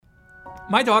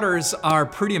My daughters are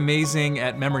pretty amazing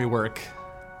at memory work.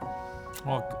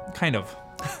 Well, kind of.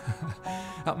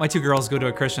 My two girls go to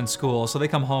a Christian school, so they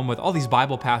come home with all these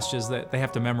Bible passages that they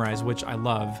have to memorize, which I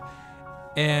love.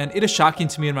 And it is shocking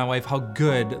to me and my wife how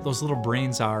good those little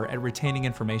brains are at retaining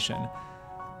information.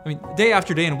 I mean, day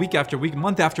after day and week after week,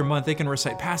 month after month, they can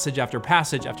recite passage after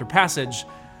passage after passage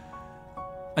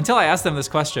until I ask them this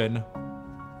question,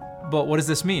 but what does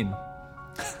this mean?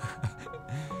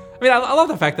 I mean, I love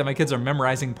the fact that my kids are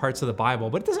memorizing parts of the Bible,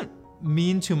 but it doesn't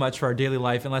mean too much for our daily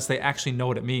life unless they actually know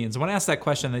what it means. When I ask that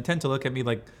question, they tend to look at me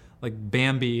like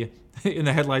Bambi in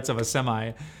the headlights of a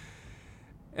semi.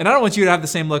 And I don't want you to have the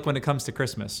same look when it comes to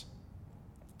Christmas.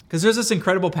 Because there's this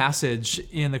incredible passage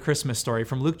in the Christmas story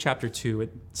from Luke chapter 2.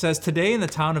 It says, "Today in the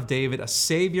town of David, a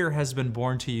Savior has been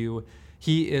born to you.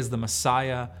 He is the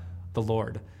Messiah, the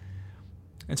Lord."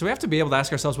 And so we have to be able to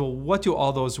ask ourselves, well, what do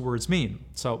all those words mean?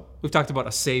 So we've talked about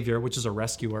a Savior, which is a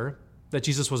rescuer, that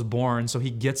Jesus was born, so he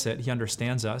gets it, he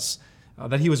understands us,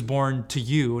 that he was born to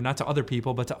you, not to other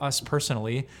people, but to us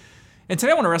personally. And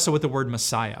today I want to wrestle with the word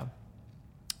Messiah.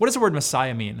 What does the word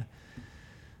Messiah mean?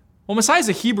 Well, Messiah is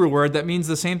a Hebrew word that means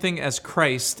the same thing as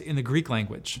Christ in the Greek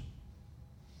language.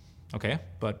 Okay,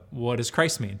 but what does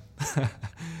Christ mean?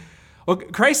 Well,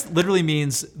 Christ literally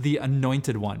means the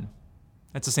anointed one.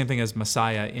 That's the same thing as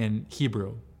Messiah in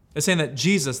Hebrew. It's saying that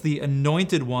Jesus, the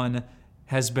anointed one,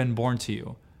 has been born to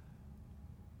you.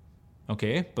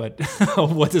 Okay, but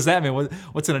what does that mean?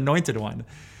 What's an anointed one?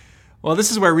 Well,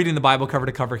 this is where reading the Bible cover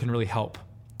to cover can really help.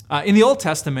 In the Old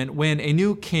Testament, when a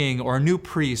new king or a new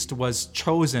priest was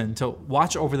chosen to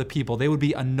watch over the people, they would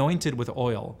be anointed with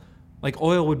oil. Like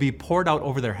oil would be poured out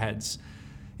over their heads.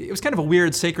 It was kind of a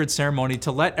weird sacred ceremony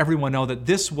to let everyone know that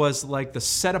this was like the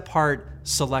set-apart,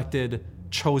 selected,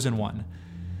 chosen one.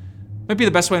 Might be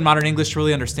the best way in modern English to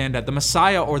really understand that. The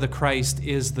Messiah or the Christ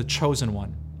is the chosen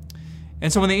one.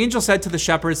 And so when the angel said to the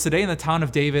shepherds, "Today in the town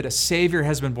of David, a Savior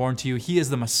has been born to you. He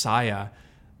is the Messiah,"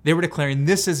 they were declaring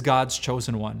this is God's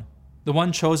chosen one. The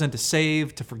one chosen to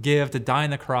save, to forgive, to die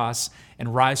on the cross,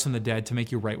 and rise from the dead to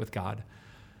make you right with God.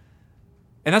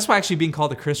 And that's why actually being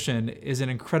called a Christian is an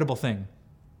incredible thing.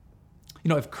 You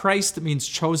know, if Christ means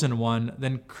chosen one,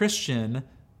 then Christian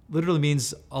literally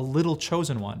means a little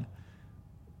chosen one,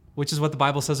 which is what the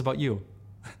Bible says about you.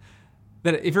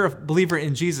 That if you're a believer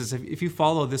in Jesus, if you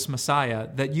follow this Messiah,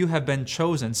 that you have been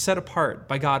chosen, set apart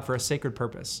by God for a sacred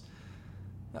purpose.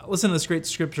 Now, listen to this great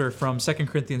scripture from 2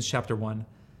 Corinthians chapter 1.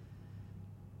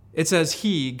 It says,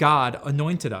 "He, God,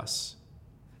 anointed us,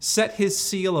 set his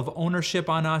seal of ownership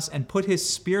on us, and put his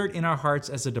Spirit in our hearts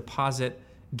as a deposit,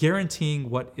 guaranteeing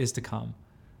what is to come."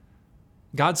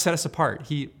 God set us apart.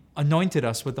 He anointed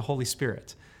us with the Holy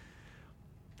Spirit,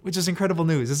 which is incredible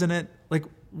news, isn't it? Like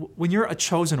when you're a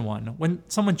chosen one, when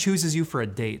someone chooses you for a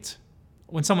date,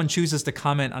 when someone chooses to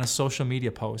comment on a social media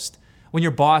post, when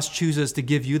your boss chooses to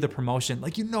give you the promotion,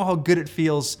 like you know how good it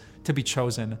feels to be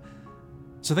chosen.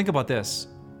 So think about this.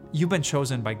 You've been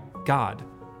chosen by God.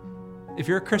 If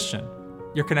you're a Christian,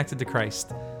 you're connected to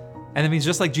Christ. And it means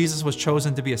just like Jesus was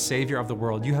chosen to be a savior of the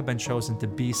world, you have been chosen to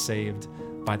be saved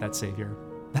by that savior.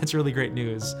 That's really great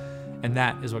news. And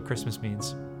that is what Christmas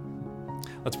means.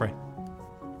 Let's pray.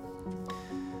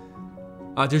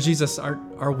 Dear Jesus,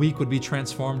 our week would be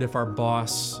transformed if our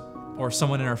boss or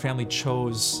someone in our family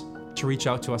chose to reach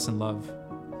out to us in love.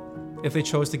 If they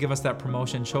chose to give us that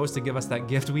promotion, chose to give us that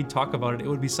gift, we'd talk about it. It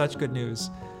would be such good news.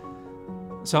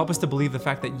 So help us to believe the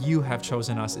fact that you have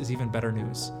chosen us is even better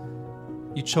news.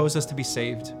 You chose us to be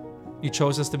saved. You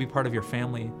chose us to be part of your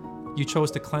family. You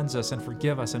chose to cleanse us and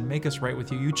forgive us and make us right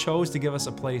with you. You chose to give us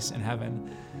a place in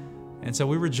heaven. And so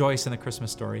we rejoice in the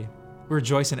Christmas story. We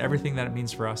rejoice in everything that it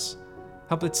means for us.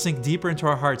 Help it sink deeper into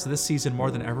our hearts this season more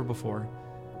than ever before.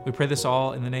 We pray this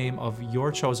all in the name of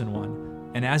your chosen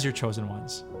one and as your chosen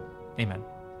ones. Amen.